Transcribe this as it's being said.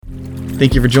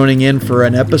Thank you for joining in for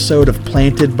an episode of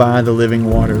Planted by the Living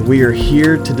Water. We are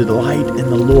here to delight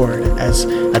in the Lord as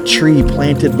a tree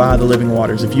planted by the living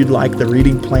waters. If you'd like the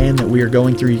reading plan that we are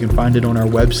going through, you can find it on our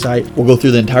website. We'll go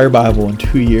through the entire Bible in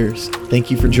 2 years. Thank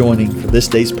you for joining for this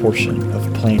day's portion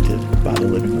of Planted by the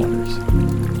Living Waters.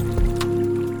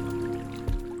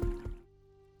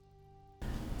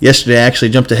 Yesterday, I actually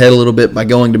jumped ahead a little bit by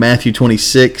going to Matthew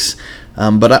 26.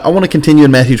 But I want to continue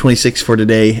in Matthew 26 for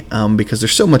today because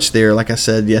there's so much there. Like I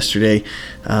said yesterday,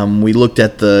 we looked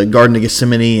at the Garden of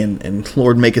Gethsemane and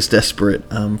Lord, make us desperate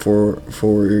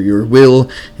for your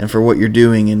will and for what you're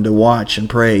doing, and to watch and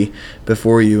pray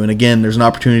before you. And again, there's an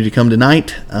opportunity to come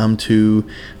tonight to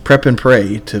prep and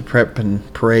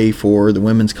pray for the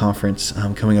women's conference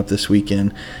coming up this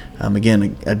weekend.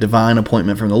 Again, a divine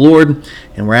appointment from the Lord,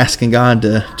 and we're asking God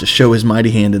to show His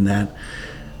mighty hand in that.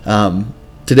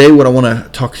 Today, what I want to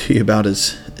talk to you about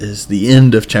is the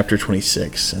end of chapter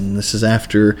 26, and this is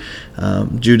after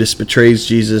Judas betrays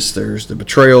Jesus. There's the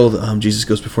betrayal. Jesus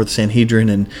goes before the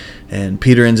Sanhedrin, and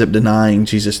Peter ends up denying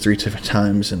Jesus 3 different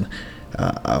times. And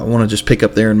I want to just pick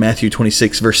up there in Matthew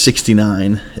 26, verse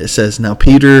 69. It says, "Now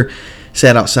Peter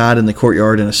sat outside in the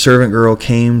courtyard, and a servant girl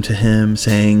came to him,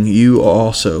 saying, 'You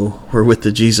also were with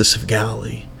the Jesus of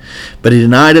Galilee.' But he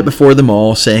denied it before them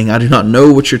all, saying, 'I do not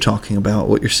know what you're talking about,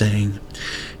 what you're saying.'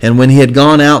 And when he had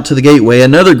gone out to the gateway,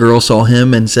 another girl saw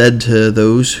him and said to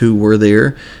those who were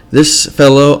there, 'This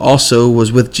fellow also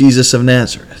was with Jesus of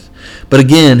Nazareth.' But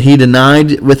again he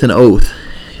denied with an oath,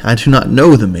 'I do not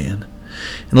know the man.'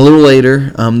 And a little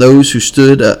later, those who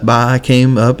stood by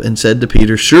came up and said to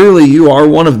Peter, 'Surely you are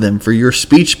one of them, for your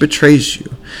speech betrays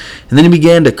you.' And then he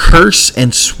began to curse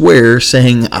and swear,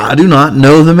 saying, 'I do not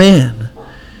know the man.'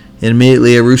 And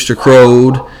immediately a rooster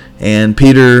crowed, and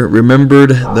Peter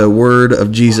remembered the word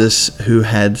of Jesus, who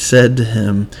had said to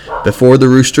him, 'Before the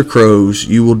rooster crows,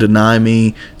 you will deny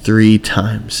me 3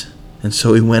 times.' And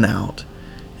so he went out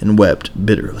and wept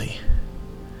bitterly."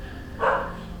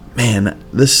 Man,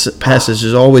 this passage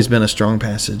has always been a strong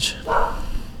passage.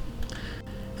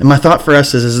 And my thought for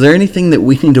us is there anything that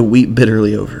we need to weep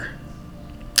bitterly over?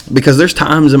 Because there's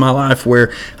times in my life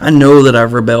where I know that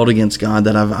I've rebelled against God,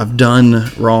 that I've done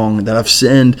wrong, that I've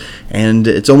sinned, and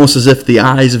it's almost as if the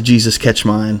eyes of Jesus catch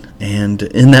mine. And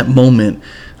in that moment,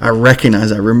 I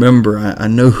recognize, I remember, I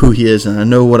know who He is, and I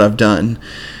know what I've done.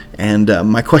 And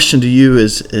my question to you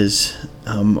is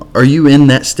are you in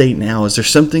that state now? Is there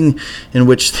something in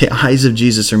which the eyes of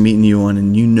Jesus are meeting you on,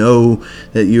 and you know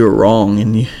that you're wrong?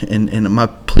 And my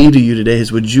plea to you today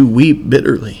is, would you weep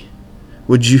bitterly?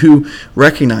 Would you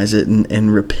recognize it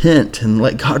and repent and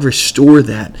let God restore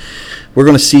that? We're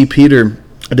going to see Peter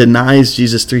denies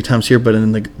Jesus 3 times here, but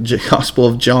in the Gospel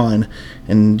of John,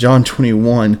 in John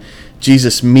 21,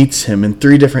 Jesus meets him, and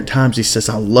 3 different times he says,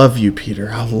 "I love you,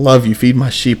 Peter. I love you. Feed my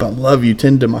sheep. I love you.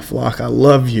 Tend to my flock. I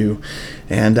love you."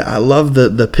 And I love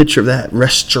the picture of that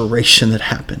restoration that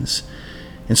happens.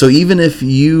 And so even if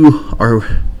you are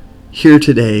here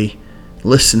today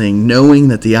listening, knowing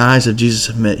that the eyes of Jesus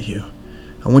have met you,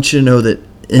 I want you to know that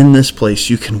in this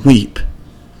place you can weep.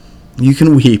 You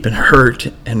can weep and hurt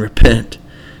and repent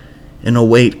and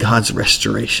await God's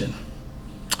restoration.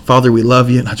 Father, we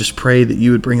love you, and I just pray that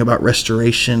you would bring about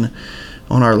restoration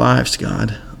on our lives,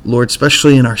 God. Lord,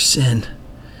 especially in our sin,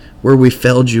 where we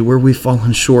failed you, where we've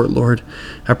fallen short, Lord.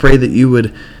 I pray that you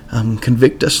would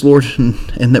convict us, Lord,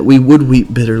 and that we would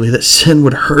weep bitterly, that sin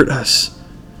would hurt us,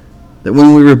 that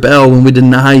when we rebel, when we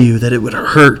deny you, that it would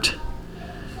hurt.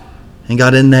 And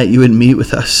God, in that, you would meet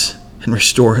with us and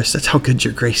restore us. That's how good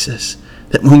your grace is.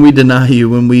 That when we deny you,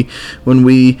 when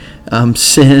we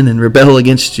sin and rebel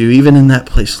against you, even in that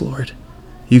place, Lord,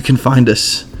 you can find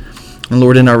us. And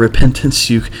Lord, in our repentance,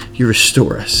 you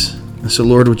restore us. And so,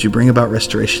 Lord, would you bring about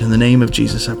restoration? In the name of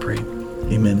Jesus, I pray.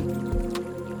 Amen.